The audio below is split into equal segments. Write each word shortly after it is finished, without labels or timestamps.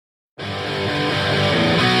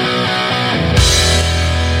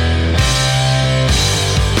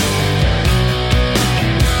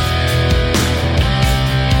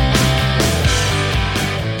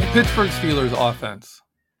Pittsburgh Steelers offense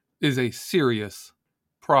is a serious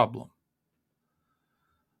problem.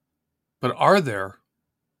 But are there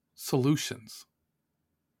solutions?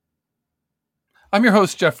 I'm your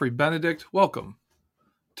host, Jeffrey Benedict. Welcome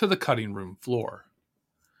to the cutting room floor.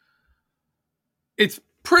 It's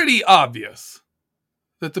pretty obvious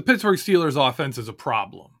that the Pittsburgh Steelers offense is a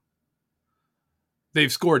problem.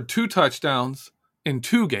 They've scored 2 touchdowns in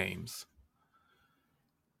 2 games.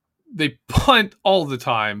 They punt all the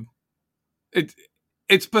time.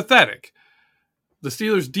 It's pathetic. The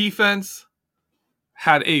Steelers defense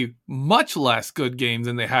had a much less good game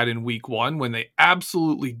than they had in week 1 when they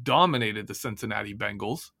absolutely dominated the Cincinnati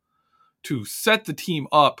Bengals to set the team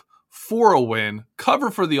up for a win, cover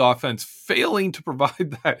for the offense, failing to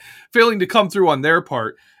provide that, failing to come through on their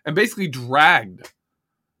part, and basically dragged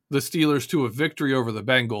the Steelers to a victory over the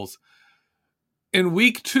Bengals. In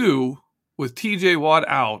week 2, with TJ Watt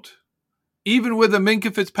out, even with a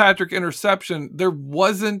Minkah Fitzpatrick interception, there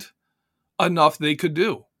wasn't enough they could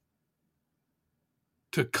do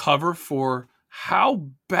to cover for how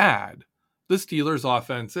bad the Steelers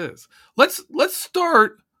offense is. Let's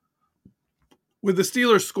start with the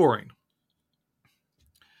Steelers scoring.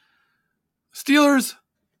 Steelers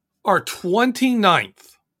are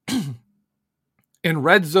 29th in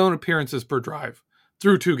red zone appearances per drive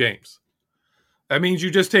through 2 games. That means you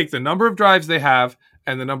just take the number of drives they have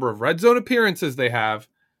and the number of red zone appearances they have.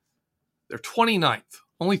 They're 29th.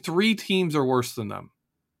 Only 3 teams are worse than them.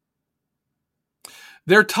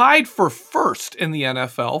 They're tied for first in the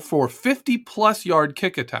NFL for 50-plus yard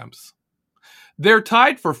kick attempts. They're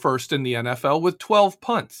tied for first in the NFL with 12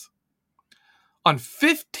 punts. On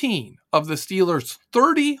 15 of the Steelers'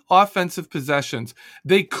 30 offensive possessions,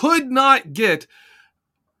 they could not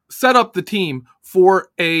set up the team for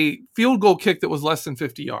a field goal kick that was less than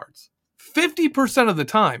 50 yards. 50% of the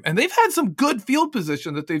time. And they've had some good field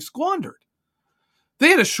position that they've squandered. They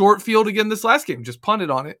had a short field again this last game, just punted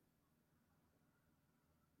on it.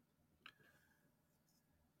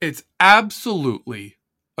 It's absolutely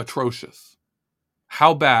atrocious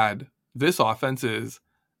how bad this offense is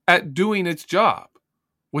at doing its job,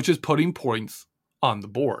 which is putting points on the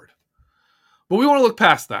board. But we want to look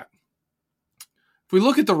past that. If we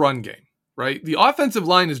look at the run game, right? The offensive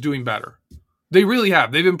line is doing better. They really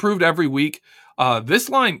have. They've improved every week. This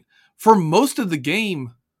line, for most of the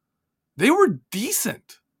game, they were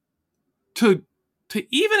decent to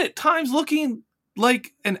even at times looking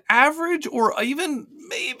like an average or even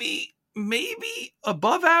maybe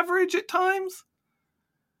above average at times.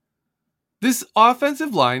 This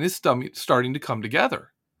offensive line is starting to come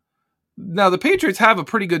together. Now, the Patriots have a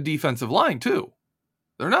pretty good defensive line too.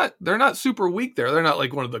 They're not super weak there. They're not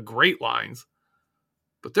like one of the great lines,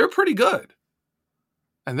 but they're pretty good.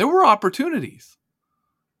 And there were opportunities.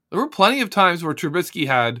 There were plenty of times where Trubisky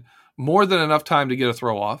had more than enough time to get a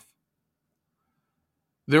throw off.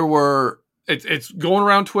 It's going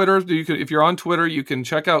around Twitter. If you're on Twitter, you can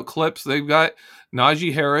check out clips. They've got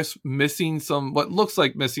Najee Harris missing what looks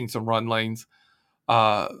like missing some run lanes.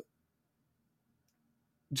 Jaylen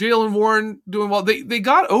Warren doing well. They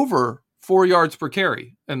got over 4 yards per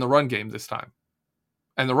carry in the run game this time.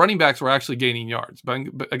 And the running backs were actually gaining yards. But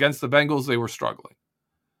against the Bengals, they were struggling.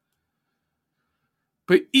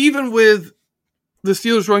 But even with the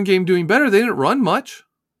Steelers run game doing better, they didn't run much.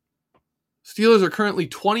 Steelers are currently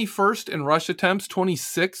 21st in rush attempts,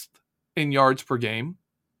 26th in yards per game.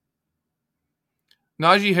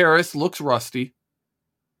 Najee Harris looks rusty.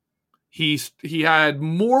 He had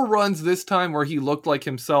more runs this time where he looked like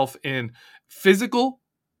himself in physical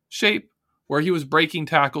shape, where he was breaking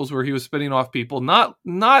tackles, where he was spinning off people.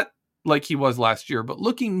 Not like he was last year, but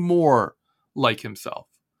looking more like himself.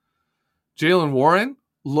 Jaylen Warren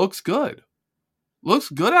looks good. Looks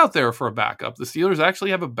good out there for a backup. The Steelers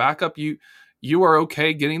actually have a backup you are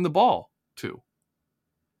okay getting the ball to.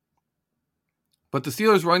 But the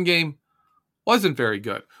Steelers' run game wasn't very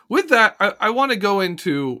good. With that, I want to go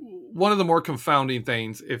into one of the more confounding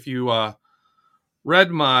things. If you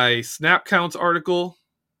read my snap counts article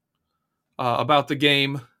about the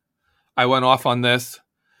game, I went off on this.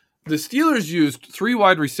 The Steelers used 3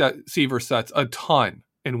 wide receiver sets a ton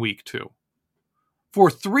in week 2. For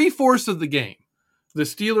 3/4 of the game, the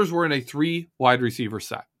Steelers were in a 3 wide receiver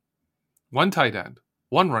set. 1 tight end,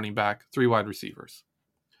 1 running back, 3 wide receivers.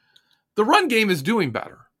 The run game is doing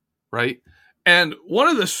better, right? And one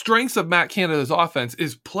of the strengths of Matt Canada's offense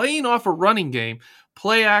is playing off a running game,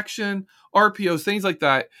 play action, RPOs, things like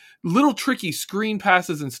that, little tricky screen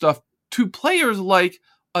passes and stuff to players like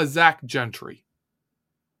a Zach Gentry,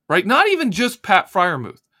 right? Not even just Pat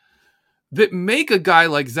Freiermuth, that make a guy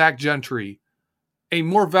like Zach Gentry a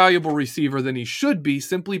more valuable receiver than he should be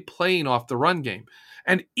simply playing off the run game.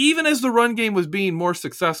 And even as the run game was being more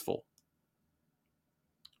successful,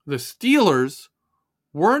 the Steelers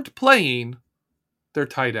weren't playing their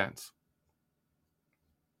tight ends.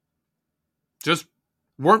 Just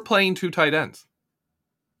weren't playing two tight ends.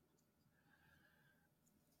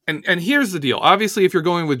 And here's the deal. Obviously, if you're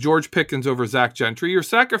going with George Pickens over Zach Gentry, you're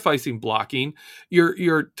sacrificing blocking.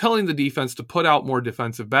 You're telling the defense to put out more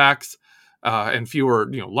defensive backs and fewer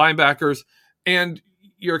linebackers, and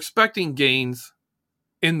you're expecting gains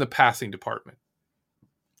in the passing department.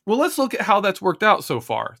 Well, let's look at how that's worked out so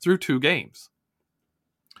far through 2 games.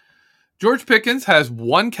 George Pickens has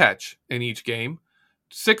 1 catch in each game,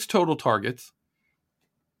 6 total targets.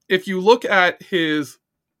 If you look at his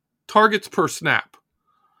targets per snap,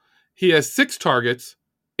 he has 6 targets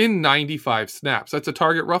in 95 snaps. That's a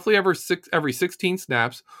target roughly every 16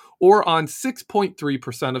 snaps, or on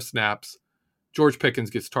 6.3% of snaps, George Pickens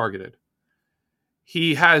gets targeted.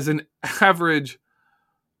 He has an average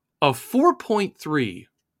of 4.3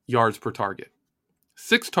 yards per target.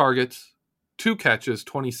 6 targets, 2 catches,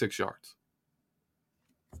 26 yards.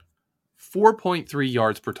 4.3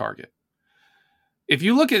 yards per target. If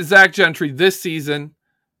you look at Zach Gentry this season,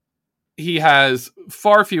 he has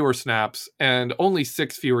far fewer snaps and only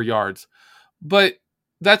 6 fewer yards, but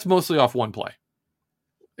that's mostly off 1 play.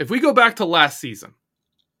 If we go back to last season,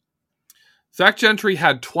 Zach Gentry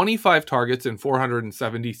had 25 targets and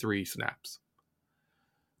 473 snaps.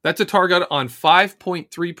 That's a target on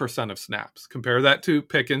 5.3% of snaps. Compare that to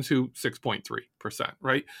Pickens, who 6.3%,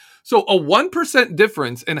 right? So a 1%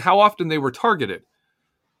 difference in how often they were targeted.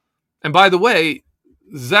 And by the way,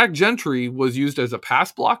 Zach Gentry was used as a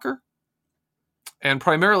pass blocker and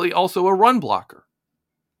primarily also a run blocker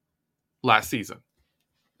last season.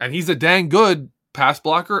 And he's a dang good pass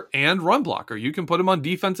blocker and run blocker. You can put him on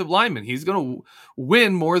defensive linemen. He's going to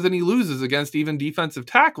win more than he loses against even defensive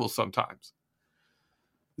tackles sometimes.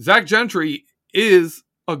 Zach Gentry is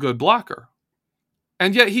a good blocker.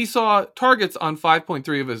 And yet he saw targets on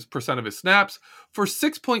 5.3% of his snaps for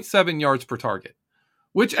 6.7 yards per target,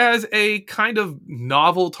 which as a kind of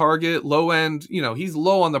novel target, low end, he's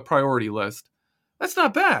low on the priority list. That's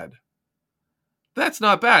not bad. That's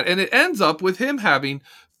not bad. And it ends up with him having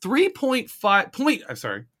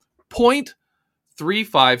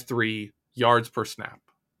 0.353 yards per snap.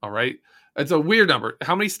 All right. It's a weird number.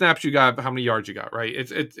 How many snaps you got, how many yards you got, right?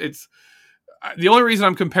 It's the only reason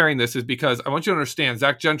I'm comparing this is because I want you to understand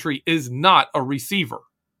Zach Gentry is not a receiver.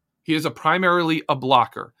 He is primarily a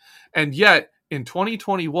blocker. And yet in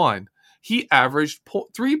 2021, he averaged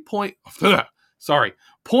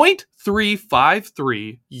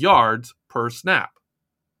 0.353 yards per snap.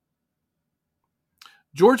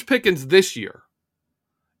 George Pickens this year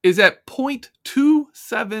is at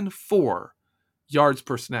 0.274 yards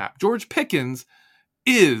per snap. George Pickens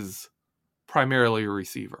is primarily a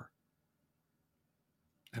receiver.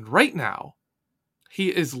 And right now, he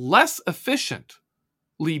is less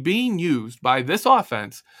efficiently being used by this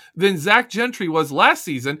offense than Zach Gentry was last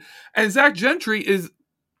season. And Zach Gentry is,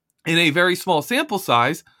 in a very small sample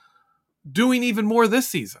size, doing even more this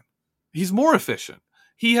season. He's more efficient.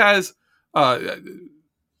 He has...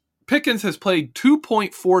 Pickens has played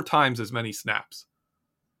 2.4 times as many snaps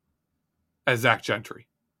as Zach Gentry.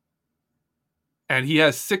 And he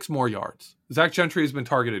has 6 more yards. Zach Gentry has been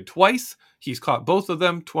targeted twice. He's caught both of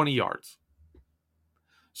them, 20 yards.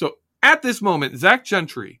 So at this moment, Zach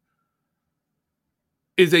Gentry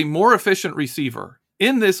is a more efficient receiver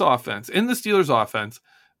in this offense, in the Steelers offense,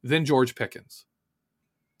 than George Pickens.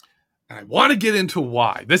 And I want to get into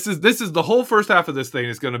why. This is the whole first half of this thing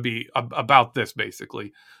is going to be about this,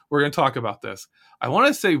 basically. We're going to talk about this. I want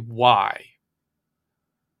to say why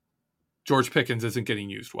George Pickens isn't getting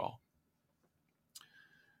used well.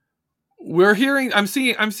 I'm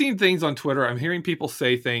seeing things on Twitter. I'm hearing people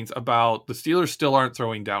say things about the Steelers still aren't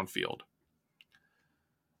throwing downfield.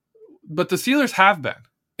 But the Steelers have been.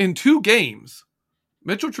 In 2 games,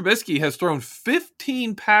 Mitchell Trubisky has thrown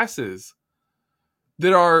 15 passes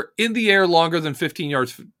that are in the air longer than 15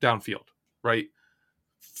 yards downfield, right?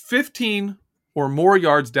 15 or more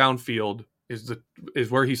yards downfield is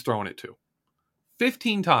where he's throwing it to.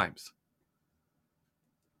 15 times.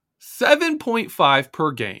 7.5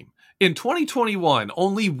 per game. In 2021,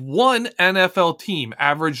 only one NFL team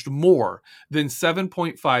averaged more than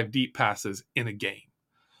 7.5 deep passes in a game.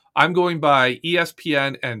 I'm going by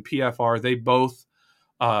ESPN and PFR. They both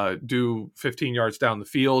do 15 yards down the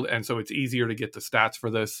field, and so it's easier to get the stats for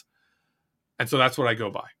this. And so that's what I go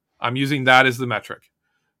by. I'm using that as the metric.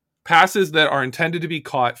 Passes that are intended to be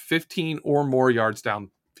caught 15 or more yards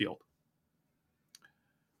downfield.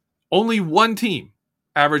 Only one team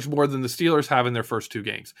averaged more than the Steelers have in their first 2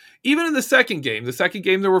 games. Even in the second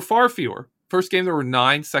game there were far fewer. First game there were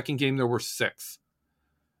 9, second game there were 6.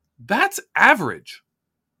 That's average.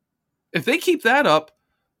 If they keep that up,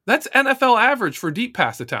 that's NFL average for deep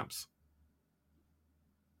pass attempts.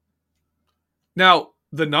 Now,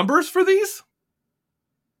 the numbers for these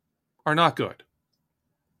are not good.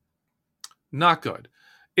 Not good.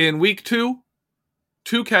 In week 2,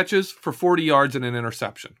 2 catches for 40 yards and an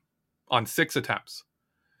interception on 6 attempts.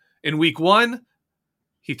 In week 1,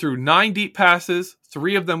 he threw 9 deep passes.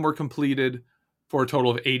 3 of them were completed for a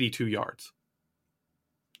total of 82 yards.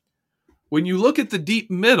 When you look at the deep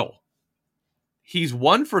middle, he's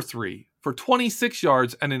 1 for 3 for 26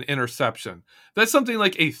 yards and an interception. That's something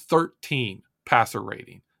like a 13 passer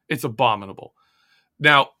rating. It's abominable.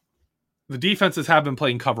 Now, the defenses have been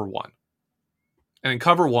playing cover 1. And in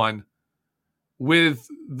cover 1, with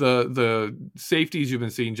the safeties you've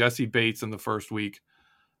been seeing, Jesse Bates in the first week,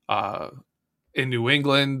 in New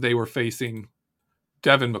England, they were facing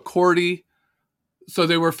Devin McCourty. So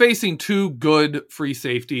they were facing 2 good free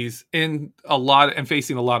safeties and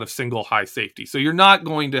facing a lot of single high safety. So you're not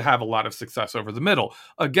going to have a lot of success over the middle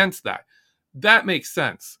against that. That makes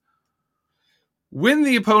sense. When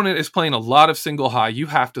the opponent is playing a lot of single high, you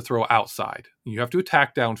have to throw outside. You have to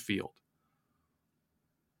attack downfield.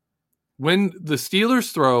 When the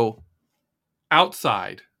Steelers throw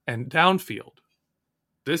outside and downfield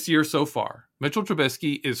this year so far, Mitchell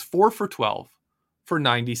Trubisky is 4 for 12 for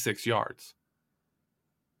 96 yards.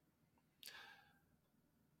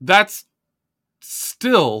 That's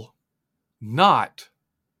still not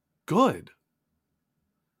good.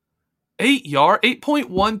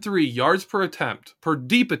 8.13 yards per attempt, per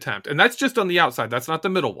deep attempt, and that's just on the outside, that's not the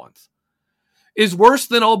middle ones, is worse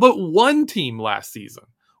than all but one team last season.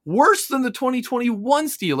 Worse than the 2021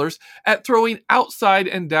 Steelers at throwing outside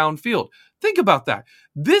and downfield. Think about that.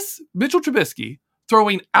 This Mitchell Trubisky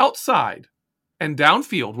throwing outside and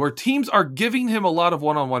downfield, where teams are giving him a lot of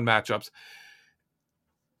one-on-one matchups,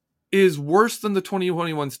 is worse than the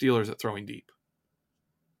 2021 Steelers at throwing deep.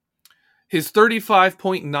 His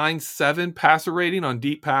 35.97 passer rating on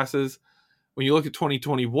deep passes, when you look at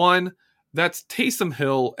 2021, that's Taysom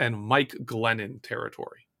Hill and Mike Glennon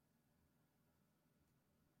territory.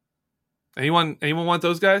 Anyone want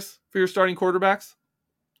those guys for your starting quarterbacks?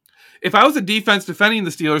 If I was a defense defending the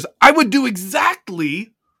Steelers, I would do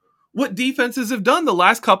exactly what defenses have done the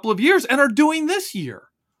last couple of years and are doing this year.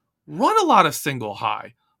 Run a lot of single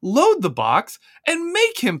high, load the box, and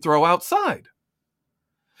make him throw outside.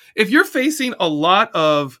 If you're facing a lot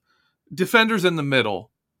of defenders in the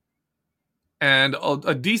middle and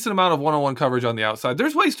a decent amount of one-on-one coverage on the outside,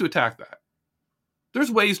 there's ways to attack that.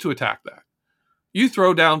 You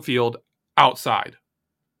throw downfield outside.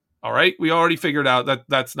 All right? We already figured out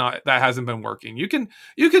that hasn't been working. You can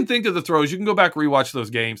think of the throws. You can go back, rewatch those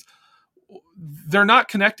games. They're not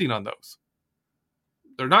connecting on those.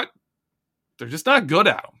 They're just not good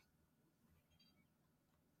at them.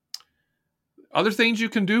 Other things you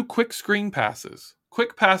can do, quick screen passes,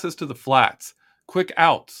 quick passes to the flats, quick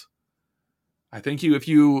outs. I think if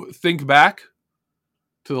you think back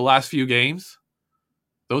to the last few games,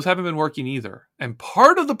 those haven't been working either. And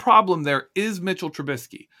part of the problem there is Mitchell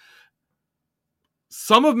Trubisky.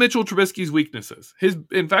 Some of Mitchell Trubisky's weaknesses, his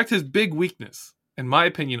big weakness, in my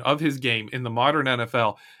opinion, of his game in the modern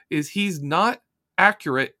NFL is he's not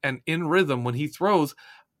accurate and in rhythm when he throws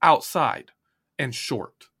outside and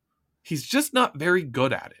short. He's just not very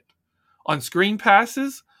good at it. On screen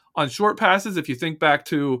passes, on short passes, if you think back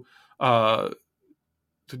to Deontay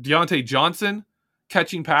Johnson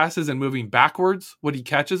catching passes and moving backwards when he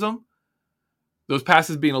catches them, those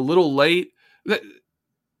passes being a little late,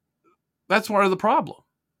 that's part of the problem.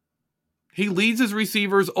 He leads his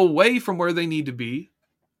receivers away from where they need to be.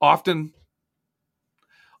 Often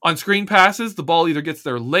on screen passes, the ball either gets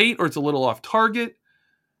there late or it's a little off target.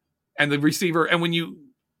 And the receiver, and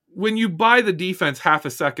when you buy the defense half a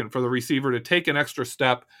second for the receiver to take an extra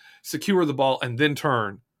step, secure the ball, and then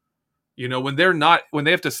turn, when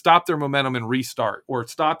they have to stop their momentum and restart, or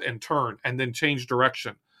stop and turn and then change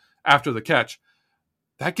direction after the catch,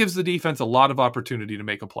 that gives the defense a lot of opportunity to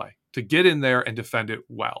make a play, to get in there and defend it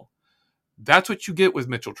well. That's what you get with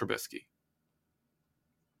Mitchell Trubisky.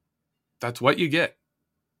 That's what you get.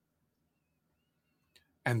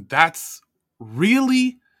 And that's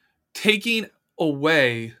really taking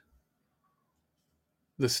away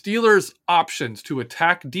the Steelers' options to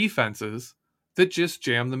attack defenses that just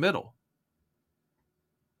jam the middle.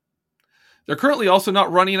 They're currently also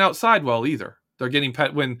not running outside well either. They're getting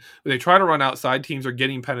when they try to run outside, teams are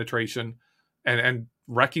getting penetration and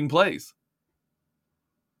wrecking plays.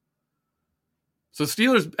 So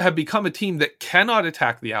Steelers have become a team that cannot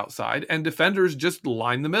attack the outside, and defenders just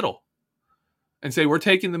line the middle and say, we're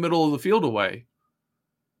taking the middle of the field away.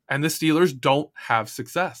 And the Steelers don't have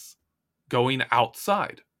success going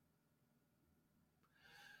outside.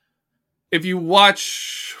 If you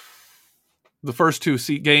watch the first two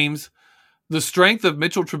games, the strength of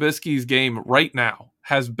Mitchell Trubisky's game right now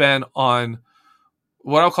has been on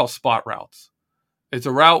what I'll call spot routes. It's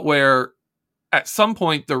a route where at some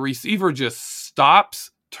point the receiver just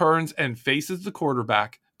stops, turns, and faces the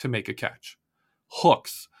quarterback to make a catch.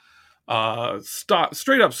 Hooks,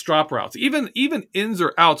 straight up stop routes, even ins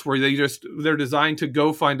or outs where they're designed to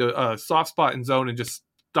go find a soft spot in zone and just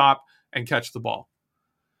stop and catch the ball.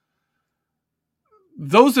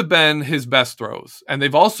 Those have been his best throws, and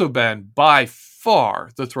they've also been by far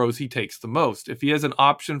the throws he takes the most. If he has an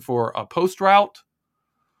option for a post route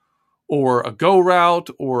or a go route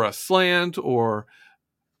or a slant,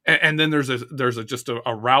 and then there's just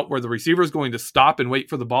a route where the receiver is going to stop and wait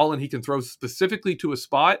for the ball and he can throw specifically to a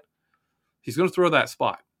spot, he's going to throw that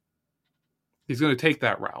spot. He's going to take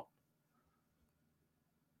that route.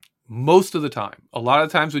 Most of the time. A lot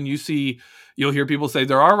of times when you'll hear people say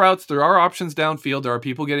there are routes, there are options downfield, there are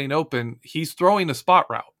people getting open. He's throwing a spot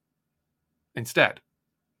route instead.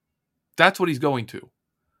 That's what he's going to.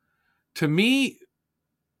 To me,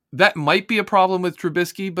 that might be a problem with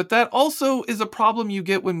Trubisky, but that also is a problem you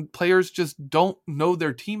get when players just don't know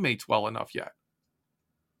their teammates well enough yet.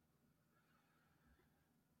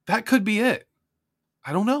 That could be it.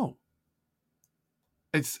 I don't know.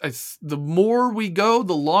 It's the more we go,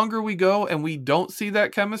 the longer we go, and we don't see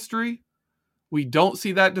that chemistry. We don't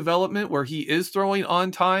see that development where he is throwing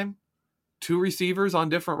on time two receivers on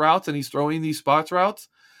different routes and he's throwing these spots routes.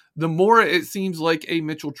 The more it seems like a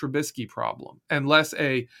Mitchell Trubisky problem and less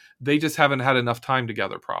a they just haven't had enough time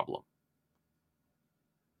together problem.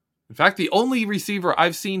 In fact, the only receiver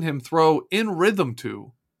I've seen him throw in rhythm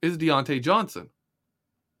to is Deontay Johnson.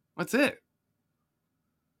 That's it.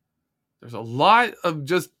 There's a lot of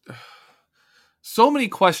just so many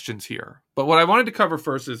questions here. But what I wanted to cover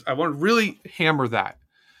first is I want to really hammer that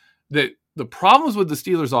the problems with the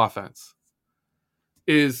Steelers offense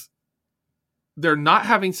is they're not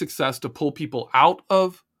having success to pull people out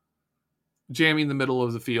of jamming the middle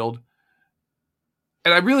of the field.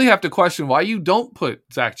 And I really have to question why you don't put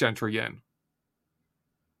Zach Gentry in.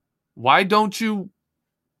 Why don't you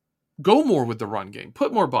go more with the run game,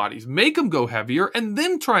 put more bodies, make them go heavier, and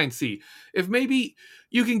then try and see if maybe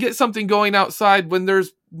you can get something going outside when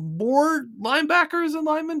there's more linebackers and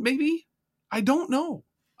linemen, maybe? I don't know.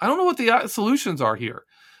 I don't know what the solutions are here.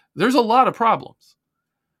 There's a lot of problems.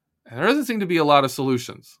 And there doesn't seem to be a lot of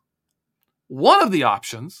solutions. One of the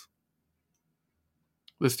options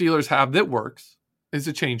the Steelers have that works is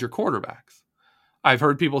to change your quarterbacks. I've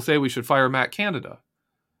heard people say we should fire Matt Canada.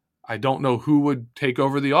 I don't know who would take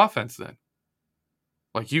over the offense then.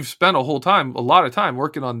 Like, you've spent a lot of time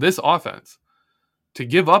working on this offense to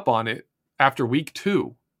give up on it after week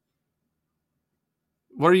 2.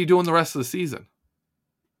 What are you doing the rest of the season?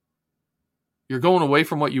 You're going away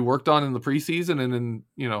from what you worked on in the preseason and in,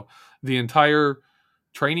 the entire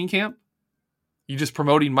training camp. You just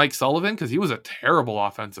promoting Mike Sullivan because he was a terrible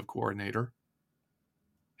offensive coordinator.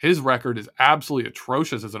 His record is absolutely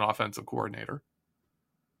atrocious as an offensive coordinator.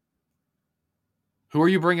 Who are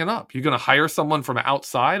you bringing up? You're going to hire someone from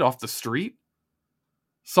outside off the street?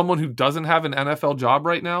 Someone who doesn't have an NFL job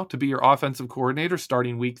right now to be your offensive coordinator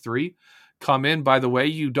starting week 3? Come in, by the way,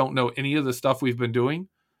 you don't know any of the stuff we've been doing.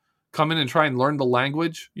 Come in and try and learn the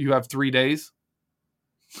language. You have 3 days.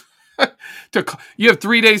 You have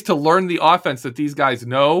 3 days to learn the offense that these guys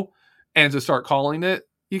know and to start calling it.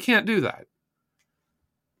 You can't do that.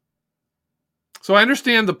 So I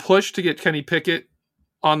understand the push to get Kenny Pickett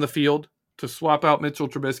on the field, to swap out Mitchell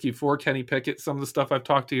Trubisky for Kenny Pickett. Some of the stuff I've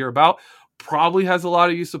talked to you about probably has a lot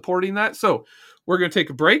of you supporting that. So we're going to take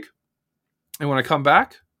a break. And when I come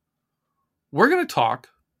back, we're going to talk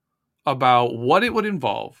about what it would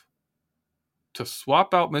involve to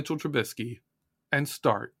swap out Mitchell Trubisky and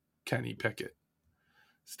start Kenny Pickett.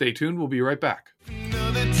 Stay tuned. We'll be right back.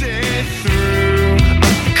 Another day through,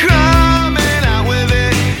 coming out with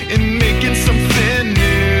it and making something new.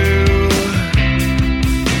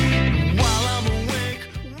 While I'm awake,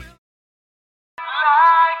 like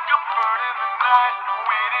a bird in the night,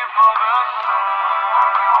 waiting for the sun.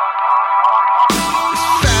 As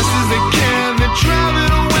fast as they can, they're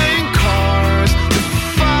driving away in cars to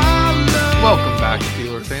follow. Welcome back,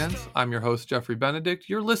 Steelers fans. I'm your host, Jeffrey Benedict.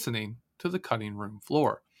 You're listening to The Cutting Room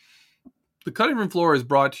Floor. The Cutting Room Floor is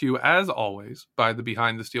brought to you, as always, by the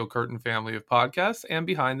Behind the Steel Curtain family of podcasts and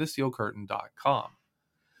BehindTheSteelCurtain.com.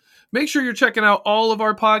 Make sure you're checking out all of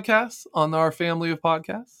our podcasts on our family of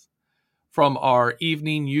podcasts, from our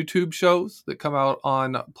evening YouTube shows that come out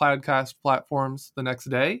on podcast platforms the next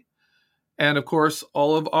day, and of course,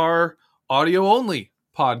 all of our audio-only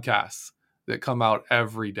podcasts that come out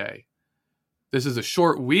every day. This is a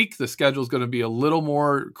short week. The schedule is going to be a little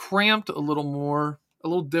more cramped, a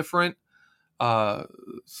little different.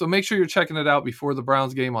 So make sure you're checking it out before the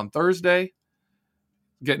Browns game on Thursday,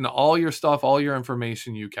 getting all your stuff, all your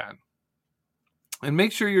information you can. And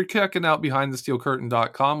make sure you're checking out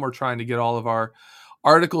BehindTheSteelCurtain.com. We're trying to get all of our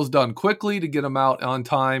articles done quickly to get them out on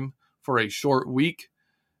time for a short week.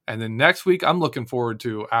 And then next week, I'm looking forward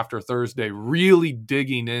to, after Thursday, really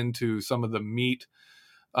digging into some of the meat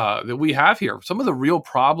that we have here. Some of the real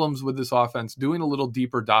problems with this offense, doing a little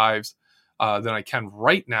deeper dives than I can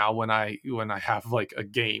right now when I have like a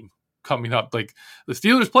game coming up. Like the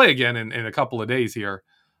Steelers play again in a couple of days here.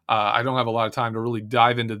 I don't have a lot of time to really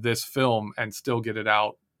dive into this film and still get it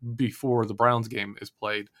out before the Browns game is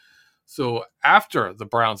played. So after the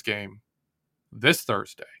Browns game this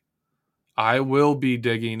Thursday, I will be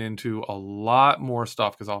digging into a lot more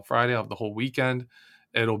stuff because on Friday I have the whole weekend.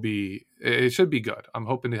 It should be good. I'm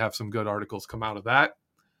hoping to have some good articles come out of that.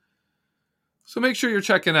 So make sure you're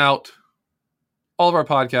checking out all of our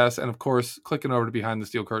podcasts and, of course, clicking over to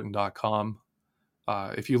BehindTheSteelCurtain.com.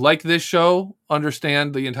 If you like this show,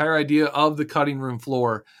 understand the entire idea of the cutting room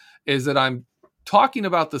floor is that I'm talking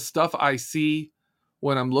about the stuff I see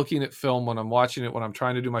when I'm looking at film, when I'm watching it, when I'm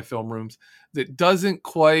trying to do my film rooms, that doesn't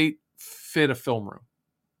quite fit a film room,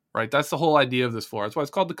 right? That's the whole idea of this floor. That's why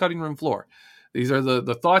it's called the cutting room floor. These are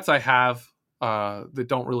the thoughts I have that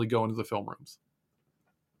don't really go into the film rooms.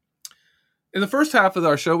 In the first half of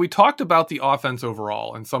our show, we talked about the offense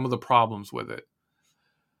overall and some of the problems with it.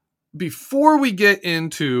 Before we get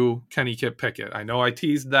into Kenny Pickett, I know I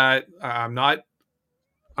teased that. I'm not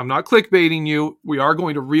clickbaiting you. We are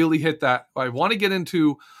going to really hit that. I want to get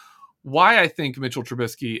into why I think Mitchell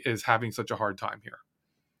Trubisky is having such a hard time here.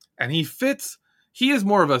 And he is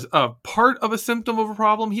more of a part of a symptom of a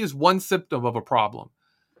problem. He is one symptom of a problem.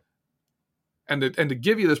 And to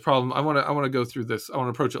give you this problem, I want to go through this. I want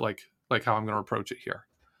to approach it like how I'm going to approach it here.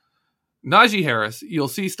 Najee Harris, you'll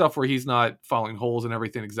see stuff where he's not following holes and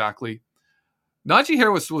everything exactly. Najee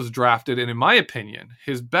Harris was drafted, and in my opinion,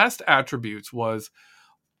 his best attributes was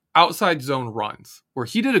outside zone runs, where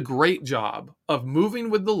he did a great job of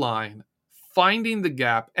moving with the line, finding the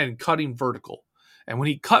gap, and cutting vertical. And when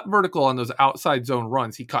he cut vertical on those outside zone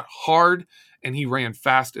runs, he cut hard and he ran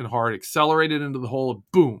fast and hard, accelerated into the hole,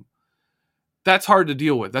 boom. That's hard to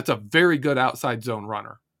deal with. That's a very good outside zone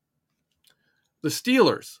runner. The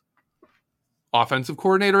Steelers, offensive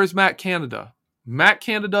coordinator is Matt Canada. Matt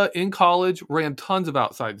Canada in college ran tons of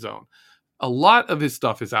outside zone. A lot of his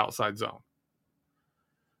stuff is outside zone.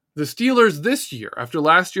 The Steelers this year, after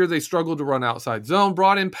last year they struggled to run outside zone,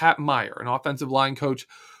 brought in Pat Meyer, an offensive line coach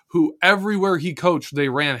who everywhere he coached, they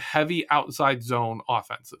ran heavy outside zone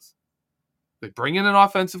offenses. They bring in an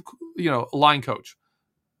offensive, line coach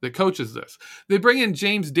that coaches this. They bring in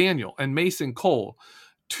James Daniel and Mason Cole,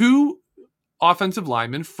 two offensive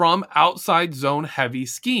linemen from outside zone heavy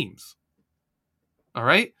schemes. All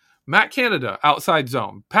right? Matt Canada, outside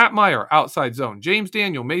zone. Pat Meyer, outside zone. James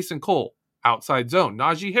Daniel, Mason Cole, outside zone.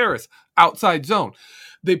 Najee Harris, outside zone.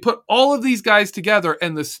 They put all of these guys together,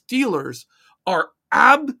 and the Steelers are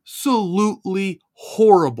absolutely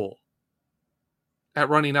horrible at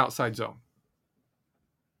running outside zone.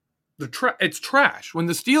 It's trash. When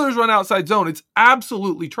the Steelers run outside zone, it's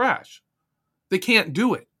absolutely trash. They can't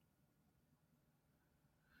do it.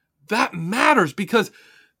 That matters because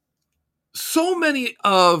so many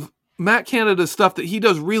of Matt Canada's stuff that he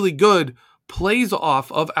does really good plays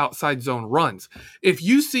off of outside zone runs. If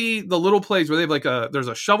you see the little plays where they have there's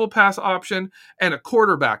a shovel pass option and a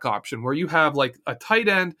quarterback option where you have like a tight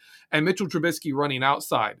end and Mitchell Trubisky running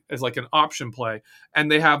outside as like an option play, and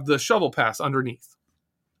they have the shovel pass underneath,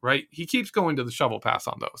 right? He keeps going to the shovel pass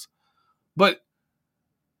on those. But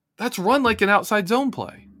that's run like an outside zone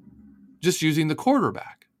play, just using the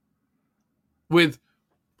quarterback with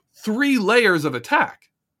 3 layers of attack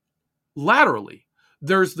laterally.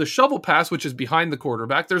 There's the shovel pass, which is behind the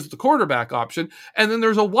quarterback. There's the quarterback option. And then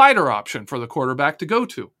there's a wider option for the quarterback to go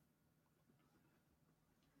to.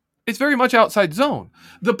 It's very much outside zone.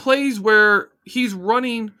 The plays where he's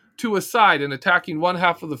running to a side and attacking one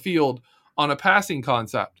half of the field on a passing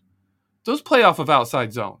concept, those play off of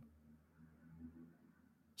outside zone.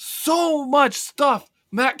 So much stuff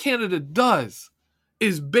Matt Canada does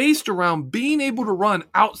is based around being able to run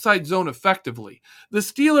outside zone effectively. The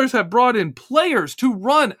Steelers have brought in players to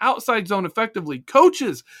run outside zone effectively,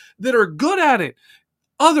 coaches that are good at it,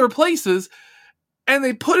 other places, and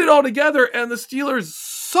they put it all together, and the Steelers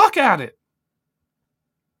suck at it.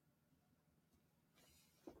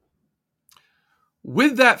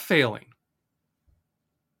 With that failing,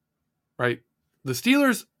 right, the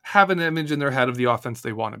Steelers have an image in their head of the offense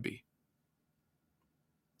they want to be.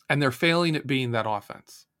 And they're failing at being that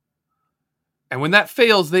offense. And when that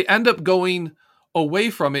fails, they end up going away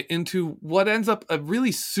from it into what ends up a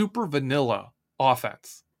really super vanilla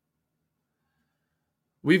offense.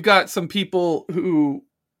 We've got some people who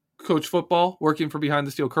coach football working for Behind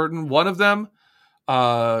the Steel Curtain. One of them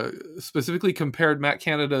specifically compared Matt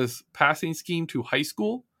Canada's passing scheme to high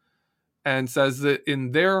school and says that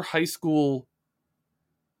in their high school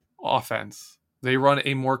offense, they run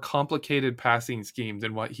a more complicated passing scheme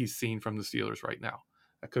than what he's seen from the Steelers right now.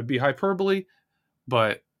 That could be hyperbole,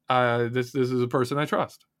 but this is a person I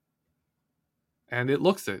trust. And it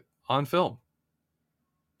looks it on film.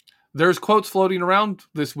 There's quotes floating around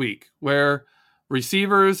this week where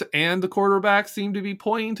receivers and the quarterback seem to be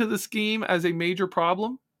pointing to the scheme as a major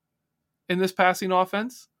problem in this passing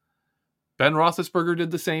offense. Ben Roethlisberger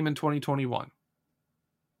did the same in 2021.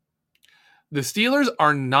 The Steelers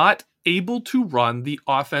are not able to run the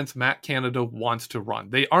offense Matt Canada wants to run.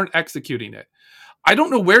 They aren't executing it. I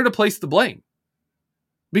don't know where to place the blame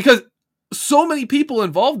because so many people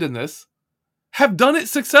involved in this have done it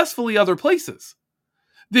successfully other places.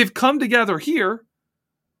 They've come together here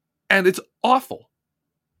and it's awful.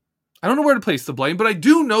 I don't know where to place the blame, but I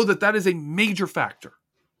do know that that is a major factor.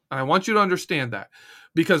 And I want you to understand that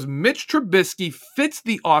because Mitch Trubisky fits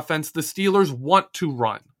the offense the Steelers want to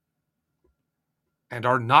run and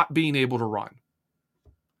are not being able to run.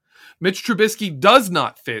 Mitch Trubisky does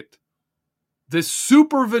not fit this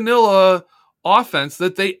super vanilla offense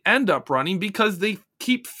that they end up running because they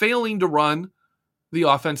keep failing to run the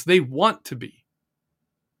offense they want to be.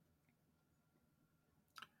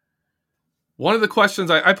 One of the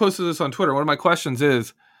questions, I posted this on Twitter, one of my questions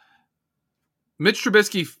is, Mitch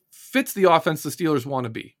Trubisky fits the offense the Steelers want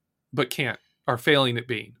to be, but can't, are failing at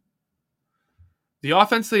being. The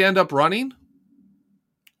offense they end up running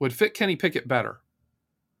would fit Kenny Pickett better.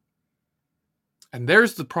 And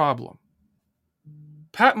there's the problem.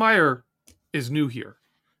 Pat Meyer is new here.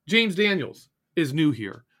 James Daniels is new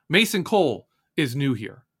here. Mason Cole is new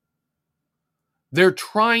here. They're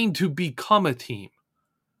trying to become a team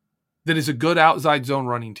that is a good outside zone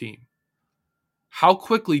running team. How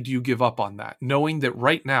quickly do you give up on that, knowing that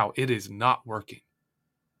right now it is not working?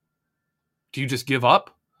 Do you just give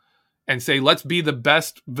up and say, let's be the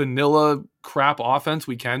best vanilla crap offense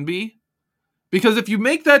we can be? Because if you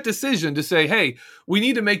make that decision to say, hey, we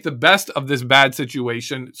need to make the best of this bad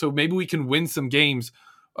situation so maybe we can win some games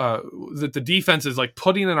that the defense is like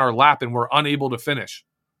putting in our lap and we're unable to finish,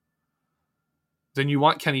 then you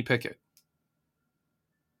want Kenny Pickett.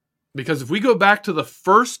 Because if we go back to the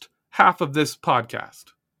first half of this podcast,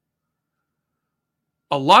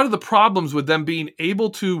 a lot of the problems with them being able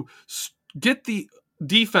to get the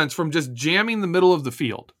defense from just jamming the middle of the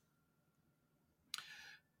field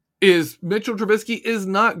is Mitchell Trubisky is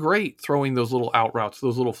not great throwing those little out routes,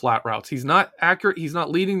 those little flat routes. He's not accurate. He's not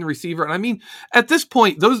leading the receiver. And I mean, at this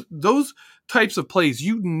point, those types of plays,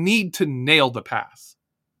 you need to nail the pass.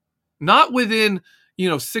 Not within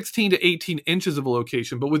 16 to 18 inches of a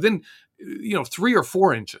location, but within, 3 or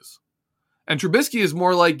 4 inches. And Trubisky is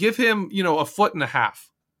more like, give him, a foot and a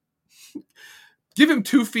half. Give him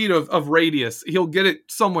 2 feet of radius. He'll get it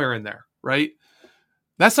somewhere in there, right?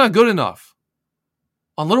 That's not good enough.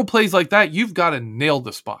 On little plays like that, you've got to nail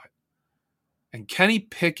the spot. And Kenny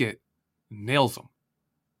Pickett nails them.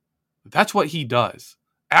 That's what he does.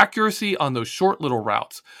 Accuracy on those short little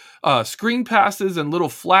routes, screen passes and little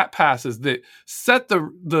flat passes that set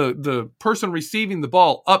the person receiving the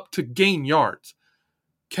ball up to gain yards.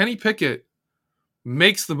 Kenny Pickett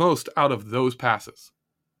makes the most out of those passes.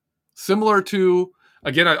 Similar to,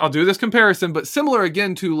 again, I'll do this comparison, but similar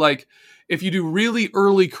again to like if you do really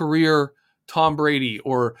early career Tom Brady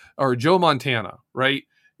or Joe Montana, right?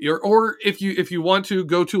 Or if you want to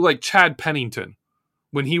go to like Chad Pennington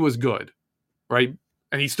when he was good, right?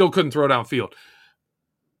 And he still couldn't throw downfield.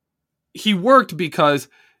 He worked because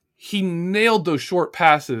he nailed those short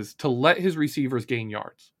passes to let his receivers gain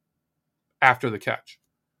yards after the catch.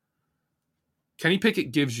 Kenny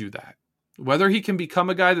Pickett gives you that. Whether he can become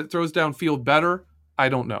a guy that throws downfield better, I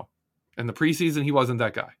don't know. In the preseason, he wasn't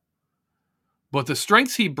that guy. But the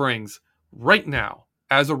strengths he brings right now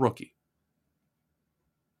as a rookie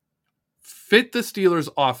fit the Steelers'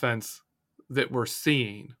 offense that we're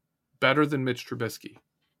seeing better than Mitch Trubisky.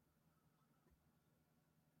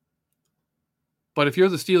 But if you're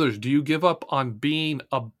the Steelers, do you give up on being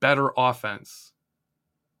a better offense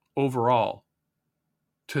overall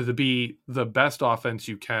to be the best offense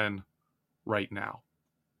you can right now?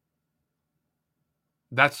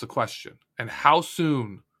 That's the question. And how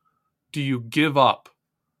soon do you give up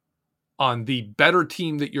on the better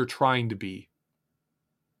team that you're trying to be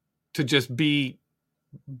to just be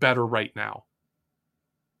better right now?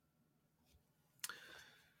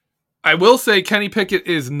 I will say Kenny Pickett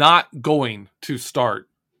is not going to start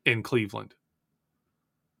in Cleveland.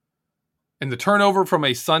 In the turnover from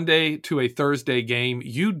a Sunday to a Thursday game,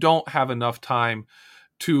 you don't have enough time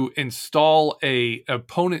to install a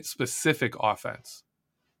opponent-specific offense.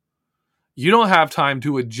 You don't have time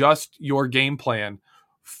to adjust your game plan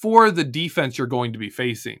for the defense you're going to be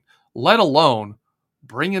facing, let alone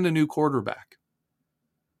bring in a new quarterback.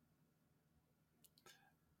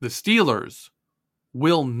 The Steelers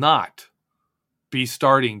will not be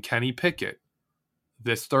starting Kenny Pickett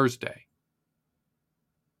this Thursday.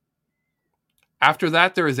 After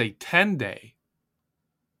that, there is a 10-day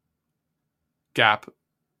gap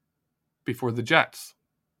before the Jets.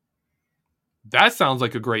 That sounds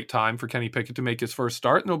like a great time for Kenny Pickett to make his first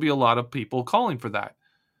start, and there'll be a lot of people calling for that.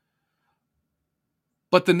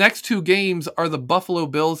 But the next two games are the Buffalo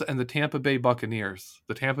Bills and the Tampa Bay Buccaneers.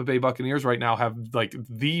 The Tampa Bay Buccaneers right now have like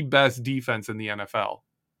the best defense in the NFL.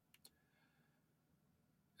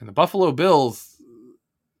 And the Buffalo Bills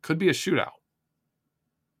could be a shootout.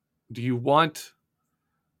 Do you want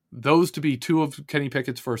those to be two of Kenny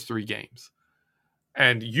Pickett's first three games?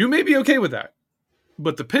 And you may be okay with that.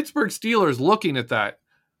 But the Pittsburgh Steelers, looking at that,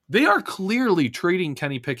 they are clearly treating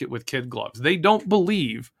Kenny Pickett with kid gloves. They don't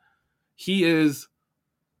believe he is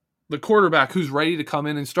the quarterback who's ready to come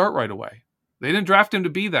in and start right away. They didn't draft him to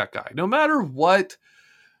be that guy. No matter what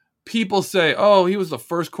people say, oh, he was the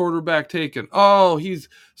first quarterback taken. Oh, he's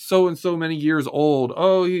so and so many years old.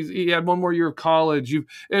 Oh, he had one more year of college.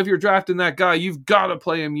 If you're drafting that guy, you've got to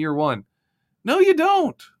play him year one. No, you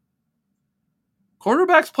don't.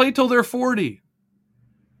 Quarterbacks play till they're 40.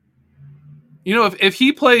 You know, if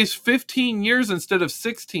he plays 15 years instead of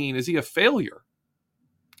 16, is he a failure?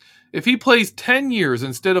 If he plays 10 years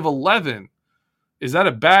instead of 11, is that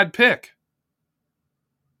a bad pick?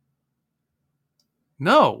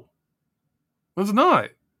 No, it's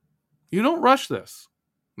not. You don't rush this.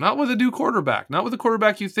 Not with a new quarterback. Not with a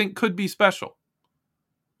quarterback you think could be special.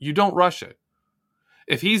 You don't rush it.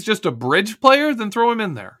 If he's just a bridge player, then throw him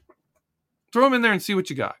in there. Throw him in there and see what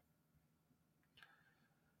you got.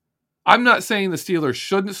 I'm not saying the Steelers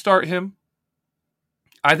shouldn't start him.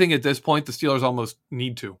 I think at this point, the Steelers almost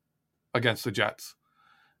need to against the Jets.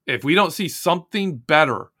 If we don't see something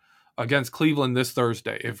better against Cleveland this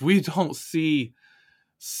Thursday, if we don't see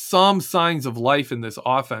some signs of life in this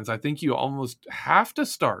offense, I think you almost have to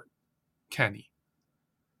start Kenny.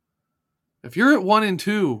 If you're at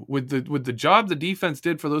 1-2 with the job the defense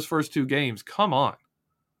did for those first two games, come on.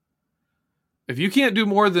 If you can't do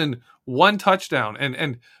more than one touchdown,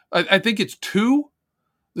 and I think it's two,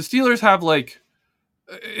 the Steelers have I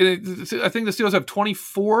think the Steelers have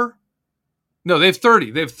 24. No, they have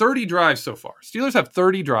 30. They have 30 drives so far. Steelers have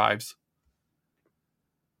 30 drives.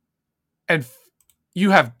 And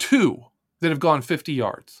you have two that have gone 50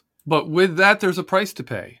 yards. But with that, there's a price to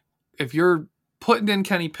pay. If you're putting in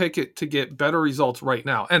Kenny Pickett to get better results right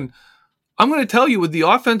now. And I'm going to tell you, with the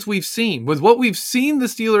offense we've seen, with what we've seen the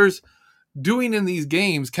Steelers doing in these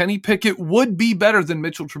games, Kenny Pickett would be better than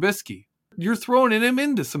Mitchell Trubisky. You're throwing him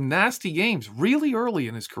into some nasty games really early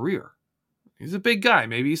in his career. He's a big guy.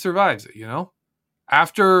 Maybe he survives it, you know?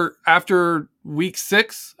 After week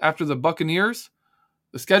 6, after the Buccaneers,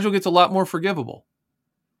 the schedule gets a lot more forgivable.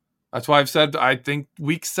 That's why I've said I think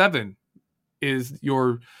week 7 is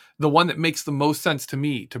the one that makes the most sense to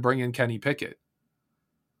me to bring in Kenny Pickett.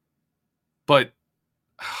 But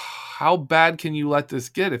how bad can you let this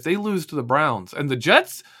get if they lose to the Browns? And the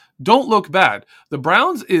Jets don't look bad. The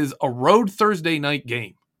Browns is a road Thursday night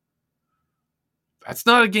game. That's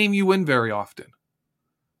not a game you win very often.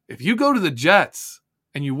 If you go to the Jets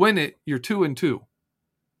and you win it, you're 2-2.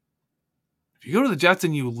 If you go to the Jets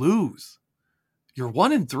and you lose, you're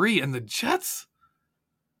 1-3. And the Jets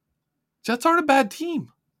aren't a bad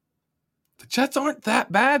team. The Jets aren't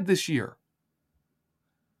that bad this year.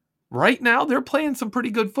 Right now, they're playing some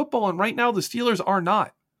pretty good football, and right now the Steelers are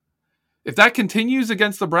not. If that continues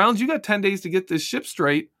against the Browns, you got 10 days to get this ship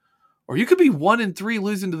straight, or you could be 1-3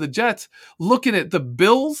 losing to the Jets, looking at the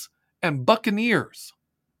Bills and Buccaneers.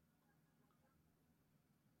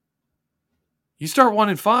 You start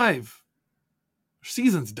 1-5, your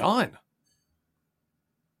season's done.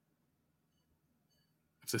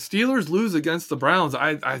 If the Steelers lose against the Browns,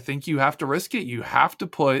 I think you have to risk it. You have to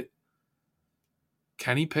put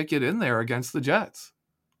Kenny Pickett in there against the Jets.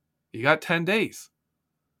 You got 10 days.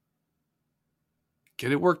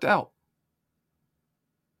 Get it worked out.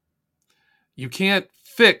 You can't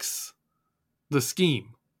fix the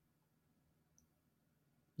scheme.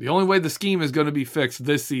 The only way the scheme is going to be fixed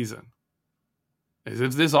this season is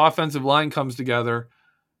if this offensive line comes together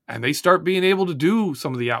and they start being able to do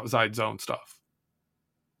some of the outside zone stuff.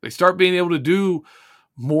 They start being able to do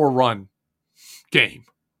more run game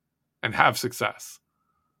and have success.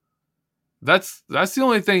 That's the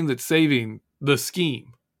only thing that's saving the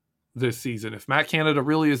scheme this season. If Matt Canada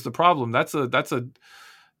really is the problem, that's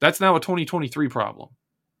now a 2023 problem.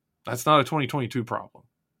 That's not a 2022 problem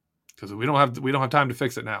because we don't have time to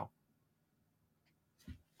fix it now.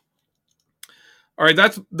 All right,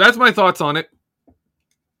 that's my thoughts on it.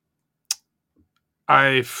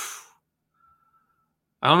 I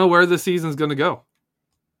don't know where this season's going to go.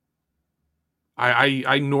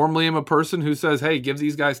 I normally am a person who says, hey, give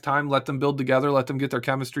these guys time, let them build together, let them get their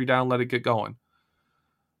chemistry down, let it get going.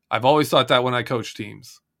 I've always thought that when I coach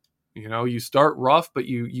teams. You know, you start rough, but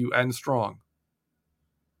you end strong.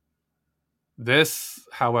 This,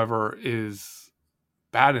 however, is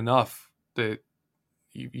bad enough that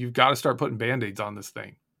you've got to start putting Band-Aids on this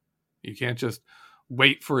thing. You can't just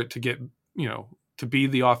wait for it to get, to be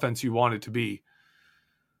the offense you want it to be.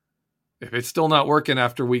 If it's still not working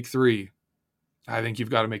after week 3, I think you've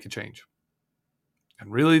got to make a change.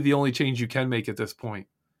 And really the only change you can make at this point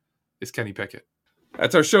is Kenny Pickett.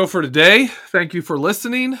 That's our show for today. Thank you for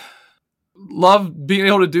listening. Love being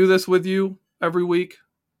able to do this with you every week.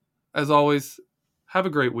 As always, have a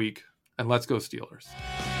great week, and let's go Steelers.